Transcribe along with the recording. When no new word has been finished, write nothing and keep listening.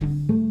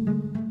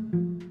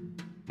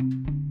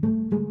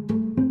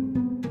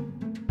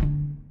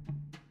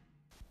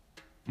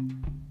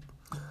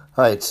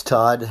Hi, it's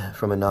Todd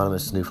from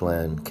Anonymous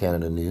Newfoundland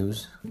Canada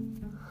News.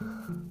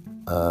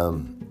 I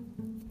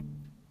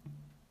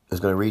was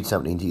going to read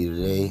something to you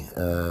today,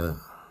 a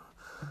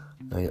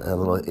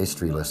little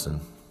history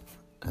lesson,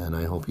 and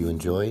I hope you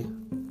enjoy.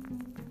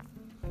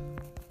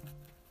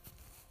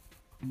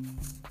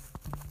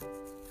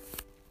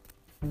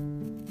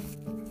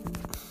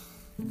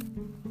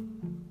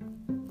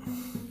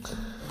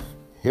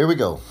 Here we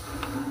go.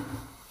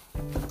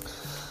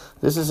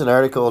 This is an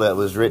article that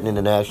was written in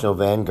the National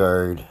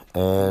Vanguard,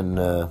 and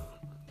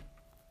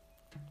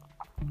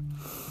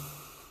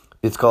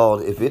it's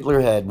called, "If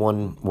Hitler Had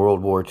Won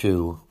World War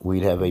II,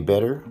 We'd Have a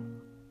Better,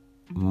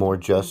 More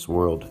Just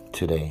World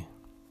Today."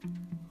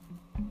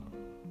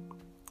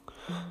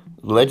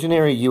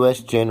 Legendary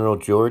U.S. General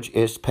George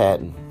S.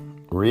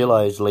 Patton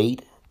realized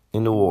late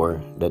in the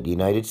war that the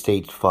United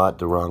States fought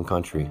the wrong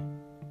country.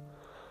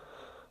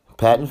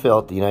 Patton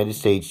felt the United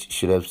States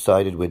should have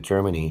sided with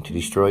Germany to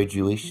destroy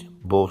Jewish,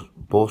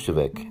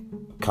 Bolshevik,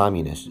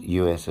 Communist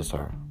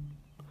USSR.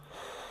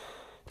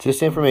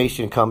 This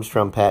information comes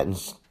from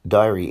Patton's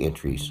diary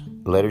entries,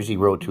 letters he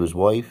wrote to his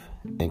wife,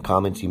 and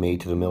comments he made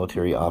to the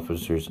military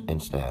officers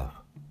and staff.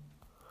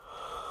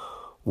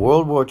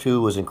 World War II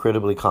was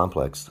incredibly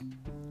complex.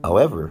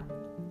 However,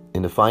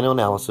 in the final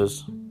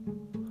analysis,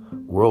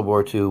 World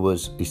War II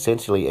was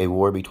essentially a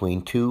war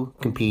between two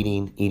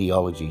competing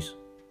ideologies: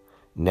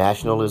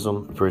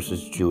 nationalism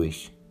versus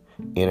Jewish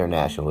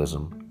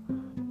internationalism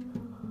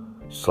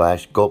 /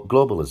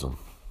 globalism.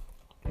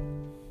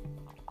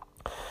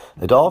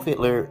 Adolf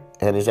Hitler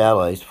and his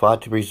allies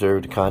fought to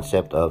preserve the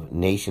concept of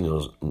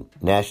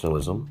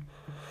nationalism,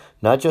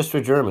 not just for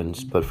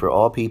Germans, but for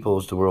all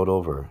peoples the world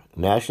over.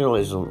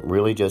 Nationalism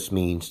really just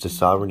means the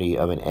sovereignty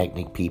of an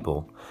ethnic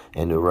people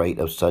and the right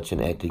of such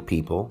an ethnic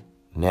people,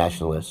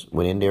 nationalists,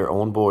 within their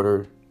own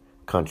border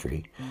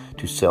country,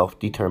 to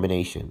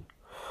self-determination.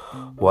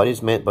 What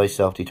is meant by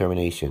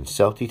self-determination?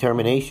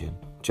 Self-determination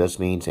just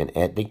means an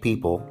ethnic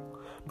people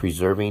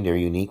preserving their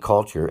unique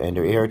culture and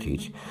their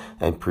heritage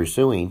and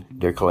pursuing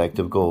their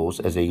collective goals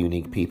as a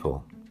unique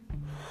people.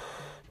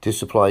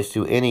 This applies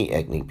to any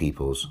ethnic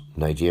peoples: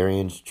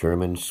 Nigerians,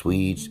 Germans,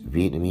 Swedes,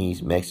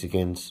 Vietnamese,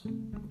 Mexicans,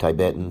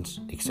 Tibetans,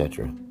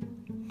 etc.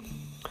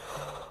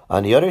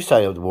 On the other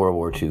side of World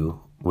War II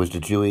was the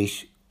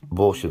Jewish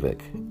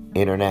Bolshevik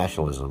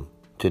internationalism.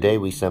 Today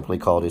we simply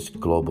call this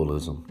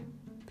globalism.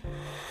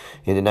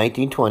 In the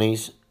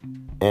 1920s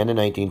and the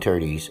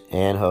 1930s,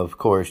 and of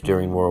course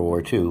during World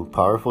War II,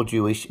 powerful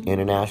Jewish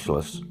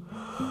internationalists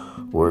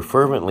were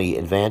fervently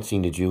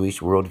advancing the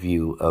Jewish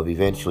worldview of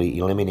eventually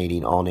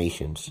eliminating all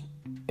nations,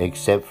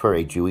 except for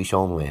a Jewish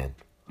homeland,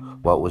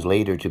 what was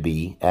later to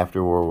be,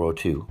 after World War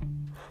II,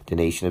 the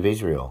nation of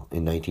Israel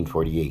in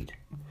 1948.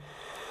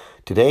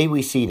 Today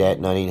we see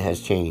that nothing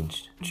has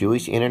changed.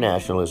 Jewish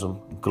internationalism,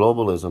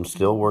 globalism,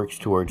 still works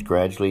towards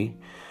gradually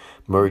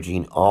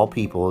merging all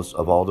peoples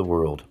of all the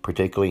world,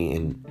 particularly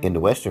in the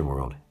Western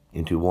world,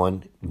 into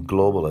one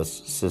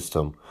globalist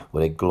system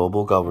with a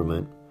global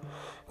government,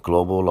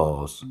 global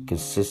laws,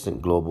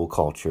 consistent global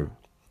culture,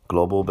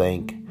 global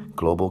bank,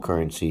 global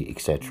currency,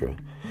 etc.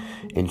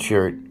 In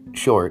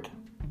short,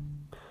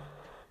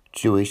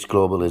 Jewish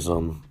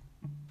globalism,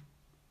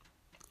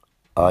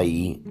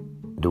 i.e.,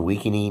 the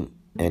weakening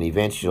and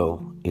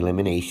eventual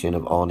elimination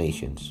of all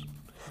nations,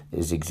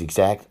 is the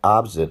exact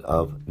opposite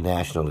of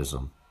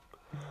nationalism,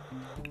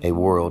 a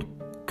world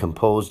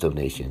composed of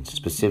nations,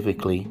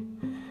 specifically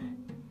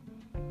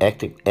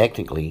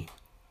ethnically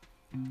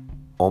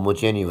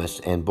homogeneous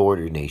and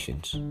bordered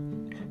nations.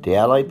 The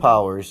Allied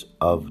powers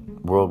of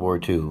World War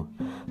II,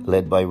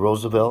 led by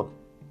Roosevelt,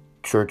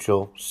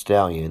 Churchill,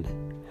 Stalin,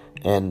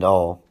 and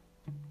all,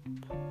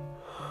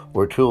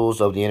 were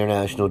tools of the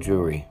international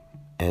Jewry,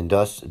 and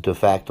thus de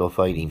facto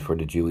fighting for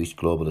the Jewish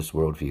globalist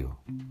worldview.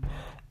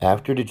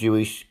 After the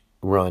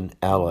Jewish-run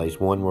Allies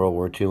won World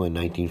War II in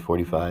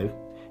 1945,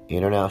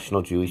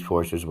 international Jewish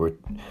forces were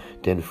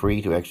then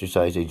free to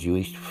exercise a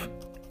Jewish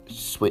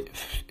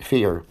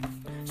sphere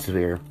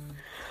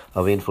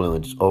of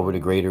influence over the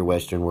greater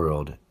Western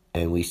world,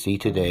 and we see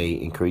today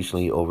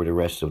increasingly over the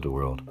rest of the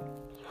world.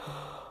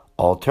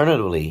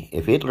 Alternatively,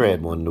 if Hitler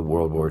had won the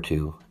World War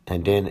II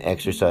and then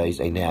exercised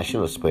a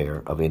nationalist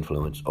sphere of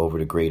influence over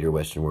the greater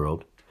Western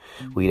world,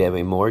 we'd have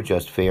a more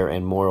just, fair,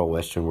 and moral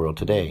Western world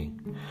today.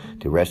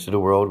 The rest of the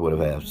world would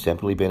have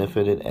simply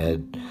benefited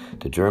had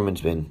the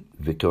Germans been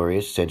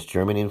victorious, since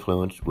German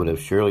influence would have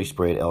surely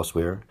spread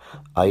elsewhere.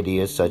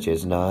 Ideas such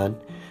as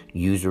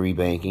non-usury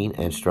banking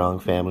and strong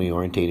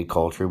family-orientated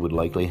culture would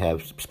likely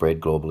have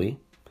spread globally.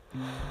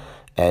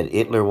 Had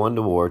Hitler won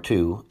World War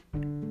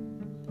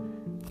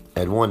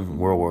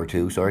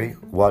II,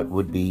 what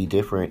would be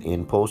different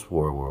in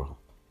post-war world?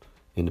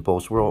 In the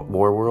post-war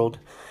world,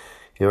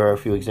 here are a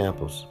few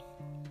examples.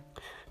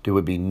 There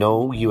would be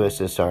no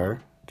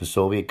USSR. The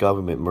Soviet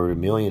government murdered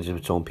millions of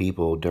its own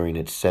people during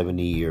its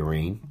 70-year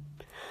reign.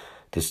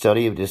 To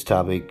study of this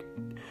topic,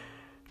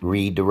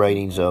 read the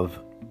writings of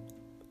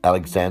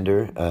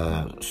Alexander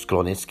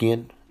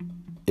Sklonitsyn,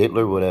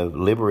 Hitler would have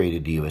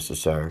liberated the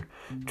USSR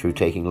through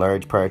taking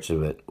large parts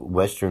of its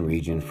western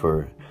region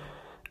for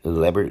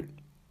Lebensraum,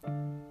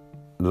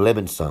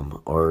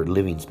 or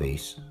living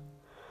space.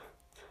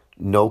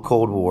 No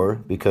Cold War,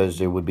 because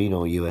there would be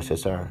no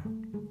USSR.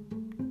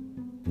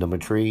 Number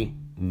 3,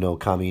 no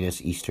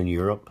communist Eastern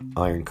Europe,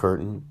 Iron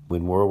Curtain.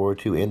 When World War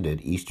II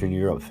ended, Eastern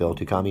Europe fell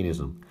to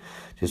communism.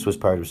 This was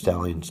part of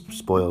Stalin's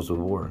spoils of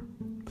war.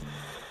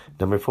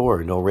 Number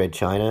 4, no Red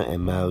China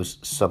and Mao's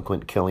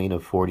subsequent killing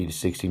of 40 to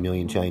 60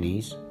 million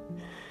Chinese.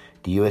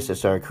 The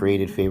USSR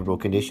created favorable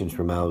conditions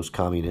for Mao's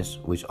communists,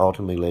 which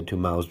ultimately led to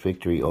Mao's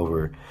victory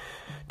over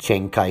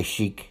Chiang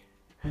Kai-shek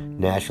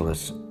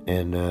nationalists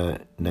in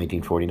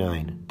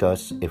 1949.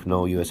 Thus, if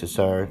no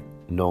USSR,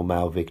 no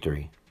Mao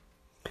victory.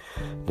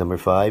 Number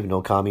 5,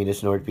 no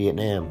communist North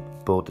Vietnam.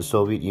 Both the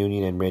Soviet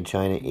Union and Red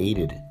China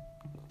aided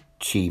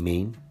Chi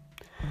Minh.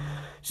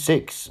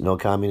 6, no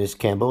communist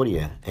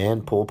Cambodia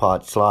and Pol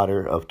Pot's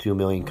slaughter of 2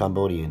 million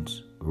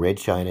Cambodians. Red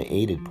China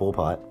aided Pol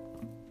Pot.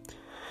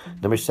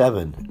 Number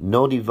 7,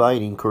 no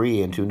dividing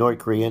Korea into North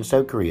Korea and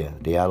South Korea.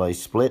 The Allies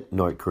split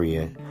North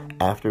Korea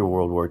after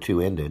World War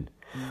II ended,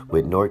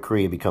 with North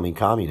Korea becoming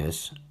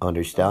communist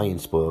under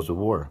Stalin's spoils of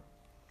war.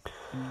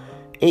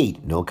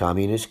 8, no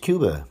communist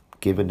Cuba,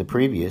 given the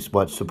previous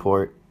what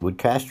support would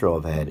Castro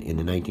have had in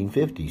the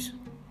 1950s.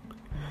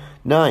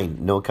 9,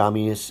 no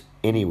communists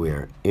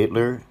anywhere.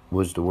 Hitler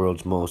was the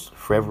world's most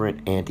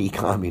fervent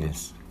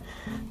anti-communist.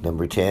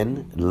 Number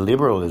 10,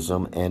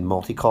 liberalism and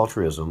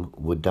multiculturalism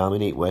would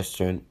dominate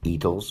Western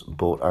ethos.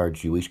 Both are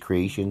Jewish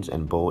creations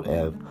and both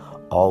have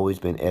always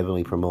been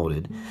heavily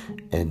promoted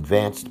and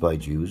advanced by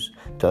Jews.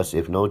 Thus,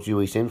 if no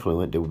Jewish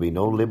influence, there would be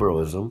no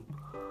liberalism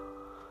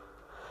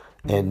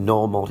and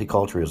no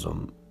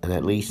multiculturalism, and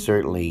at least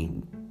certainly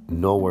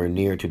nowhere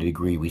near to the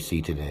degree we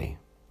see today.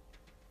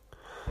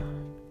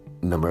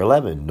 Number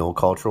 11, no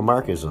cultural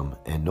Marxism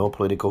and no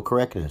political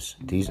correctness.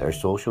 These are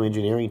social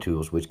engineering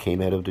tools which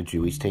came out of the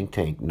Jewish think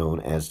tank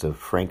known as the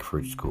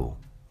Frankfurt School.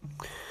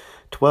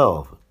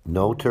 12,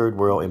 no third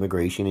world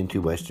immigration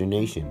into Western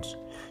nations.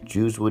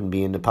 Jews wouldn't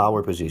be in the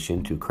power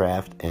position to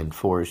craft and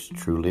force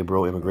through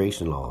liberal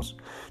immigration laws.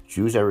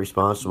 Jews are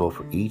responsible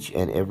for each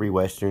and every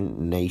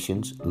Western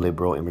nation's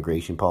liberal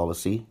immigration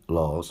policy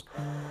laws,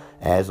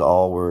 as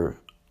all were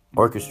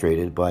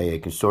orchestrated by a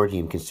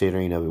consortium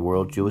consisting of the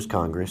World Jewish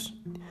Congress,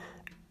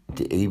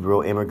 the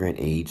Hebrew Immigrant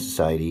Aid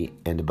Society,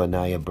 and the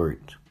B'nai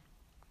B'rith.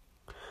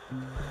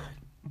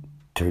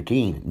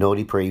 13, no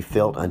depraved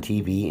felt on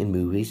TV and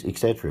movies,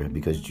 etc.,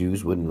 because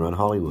Jews wouldn't run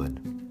Hollywood.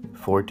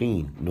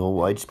 14, no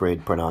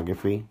widespread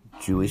pornography.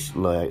 Jewish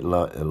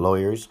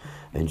lawyers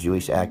and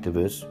Jewish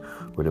activists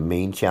were the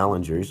main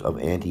challengers of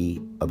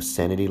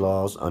anti-obscenity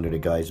laws under the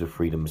guise of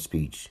freedom of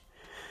speech.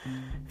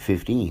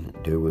 15,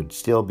 there would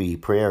still be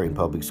prayer in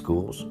public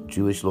schools.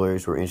 Jewish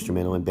lawyers were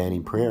instrumental in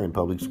banning prayer in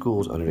public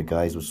schools under the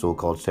guise of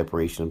so-called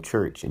separation of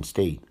church and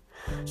state,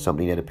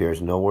 something that appears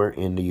nowhere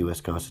in the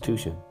U.S.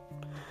 Constitution.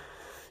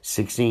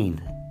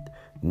 16,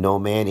 no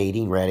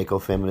man-hating radical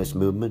feminist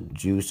movement.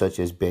 Jews such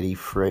as Betty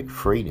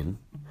Friedan,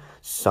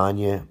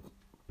 Sonia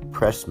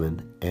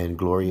Pressman, and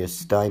Gloria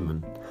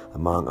Steinem,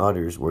 among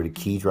others, were the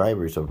key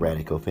drivers of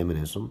radical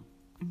feminism.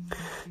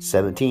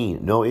 17,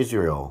 no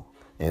Israel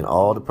and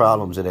all the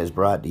problems it has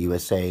brought the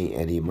USA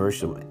and the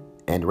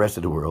rest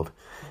of the world,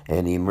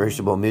 and the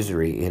immeasurable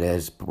misery it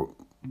has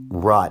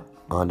wrought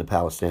on the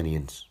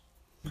Palestinians.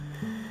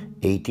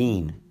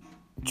 18,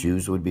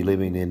 Jews would be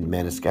living in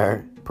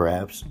Madagascar,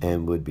 perhaps,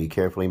 and would be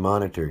carefully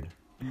monitored.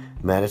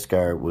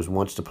 Madagascar was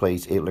once the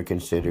place Hitler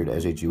considered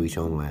as a Jewish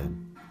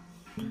homeland.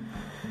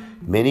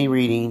 Many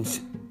reading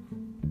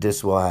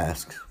this will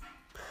ask,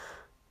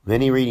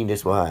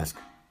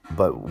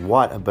 but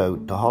what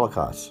about the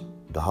Holocaust?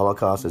 The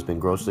Holocaust has been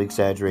grossly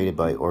exaggerated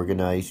by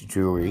organized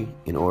Jewry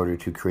in order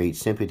to create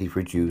sympathy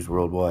for Jews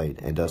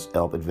worldwide and thus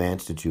help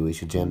advance the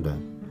Jewish agenda.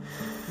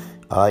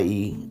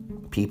 I.e.,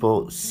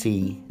 people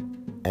see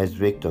as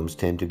victims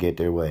tend to get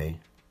their way.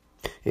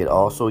 It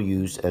also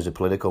used as a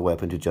political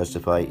weapon to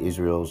justify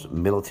Israel's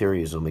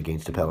militarism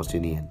against the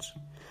Palestinians.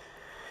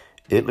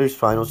 Hitler's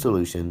final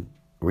solution,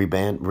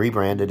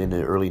 rebranded in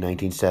the early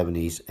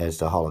 1970s as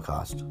the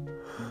Holocaust,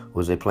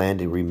 was a plan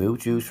to remove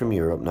Jews from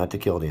Europe, not to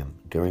kill them.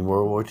 During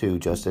World War II,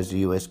 just as the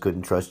U.S.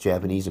 couldn't trust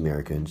Japanese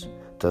Americans,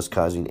 thus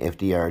causing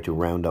FDR to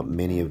round up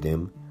many of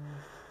them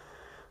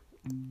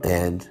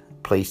and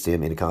place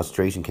them in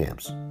concentration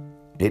camps.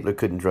 Hitler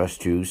couldn't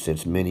trust Jews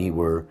since many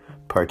were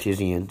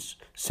partisans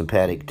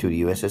sympathetic to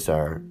the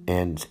USSR,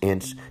 and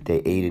hence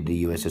they aided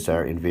the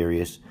USSR in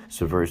various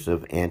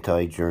subversive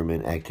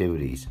anti-German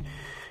activities.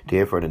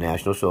 Therefore, the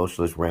National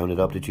Socialists rounded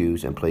up the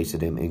Jews and placed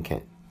them in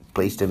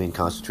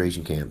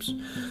concentration camps.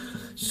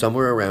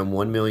 Somewhere around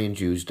 1 million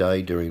Jews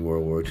died during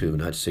World War II,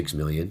 not 6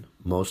 million,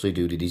 mostly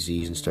due to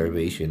disease and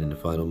starvation in the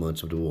final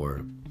months of the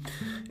war.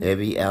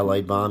 Heavy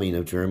Allied bombing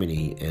of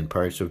Germany and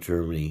parts of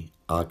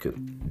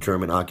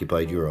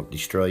German-occupied Europe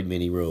destroyed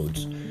many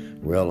roads,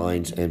 rail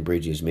lines, and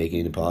bridges,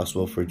 making it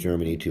impossible for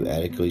Germany to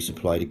adequately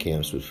supply the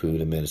camps with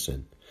food and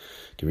medicine.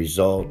 The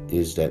result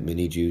is that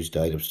many Jews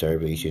died of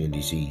starvation and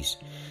disease.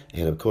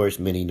 And of course,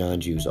 many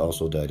non-Jews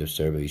also died of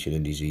starvation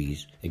and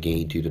disease,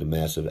 again due to the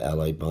massive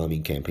Allied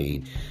bombing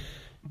campaign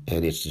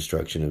and its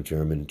destruction of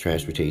German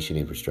transportation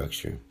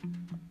infrastructure.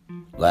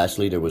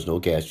 Lastly, there was no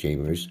gas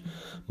chambers.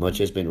 Much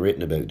has been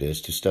written about this.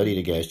 To study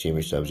the gas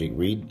chamber subject,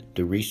 read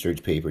the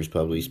research papers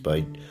published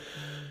by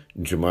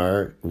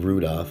Jamar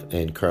Rudolph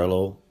and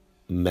Carlo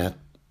Matago.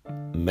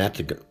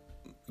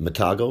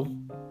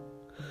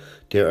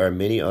 There are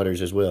many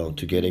others as well.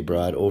 To get a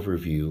broad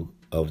overview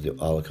of the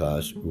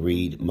Holocaust,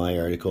 read my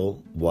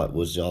article, What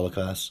Was the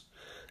Holocaust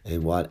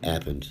and What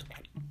Happened?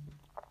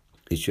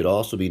 It should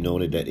also be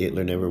noted that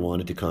Hitler never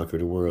wanted to conquer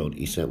the world.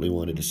 He simply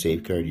wanted to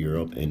safeguard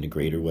Europe and the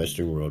greater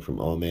Western world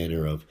from all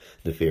manner of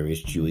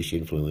nefarious Jewish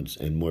influence,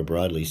 and more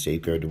broadly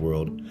safeguard the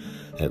world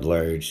at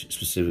large,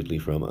 specifically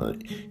from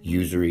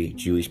usury,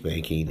 Jewish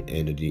banking,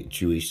 and the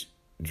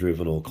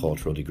Jewish-driven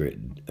cultural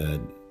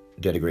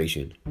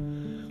denigration.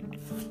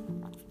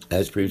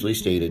 As previously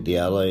stated, the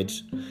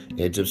Allies,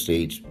 heads of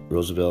states,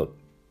 Roosevelt,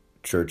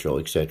 Churchill,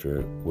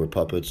 etc., were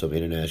puppets of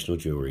international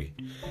Jewry.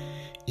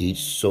 Each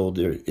sold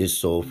his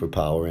soul for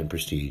power and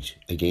prestige.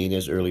 Again,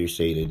 as earlier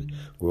stated,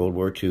 World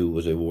War II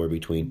was a war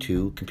between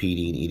two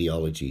competing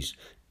ideologies,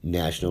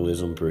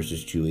 nationalism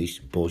versus Jewish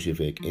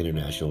Bolshevik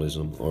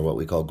internationalism, or what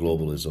we call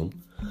globalism.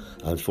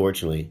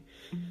 Unfortunately,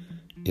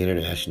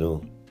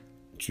 international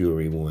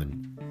Jewry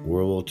won.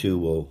 World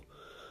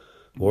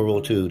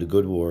War II, the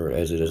good war,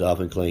 as it is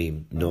often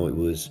claimed, no, it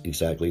was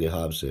exactly the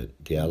opposite.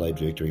 The Allied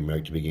victory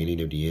marked the beginning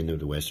of the end of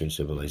the Western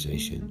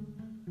civilization.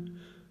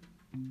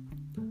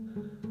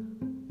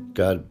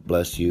 God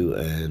bless you,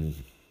 and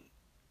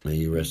may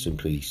you rest in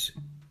peace,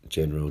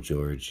 General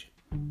George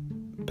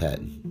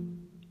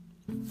Patton.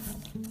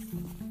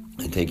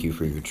 And thank you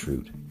for your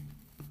truth.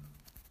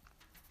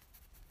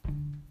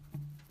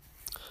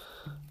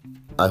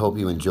 I hope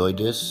you enjoyed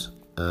this.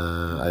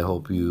 I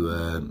hope you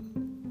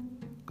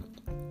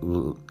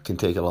can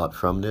take a lot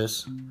from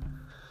this.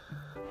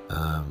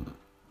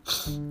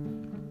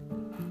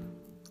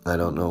 I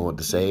don't know what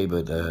to say,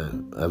 but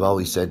I've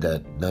always said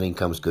that nothing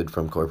comes good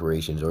from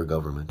corporations or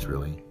governments,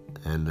 really.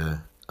 And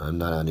I'm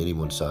not on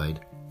anyone's side.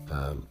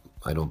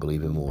 I don't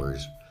believe in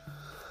wars.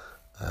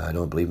 I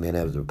don't believe men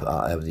have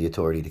the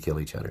authority to kill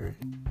each other.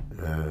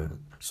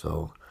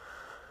 So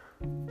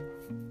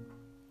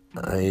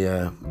I'm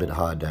a bit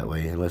hard that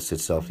way, unless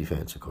it's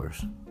self-defense, of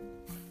course.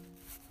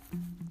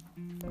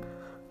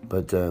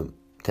 But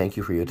thank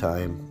you for your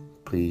time.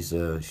 Please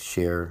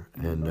share,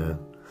 and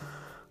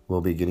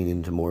we'll be getting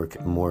into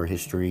more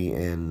history,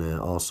 and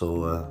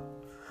also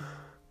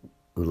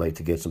we'd like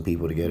to get some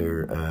people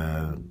together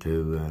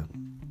to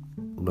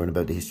learn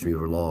about the history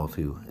of our law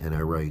too, and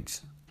our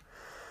rights,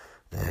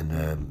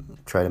 and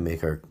try to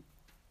make our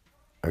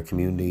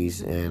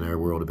communities and our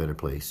world a better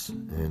place,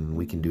 and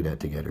we can do that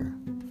together.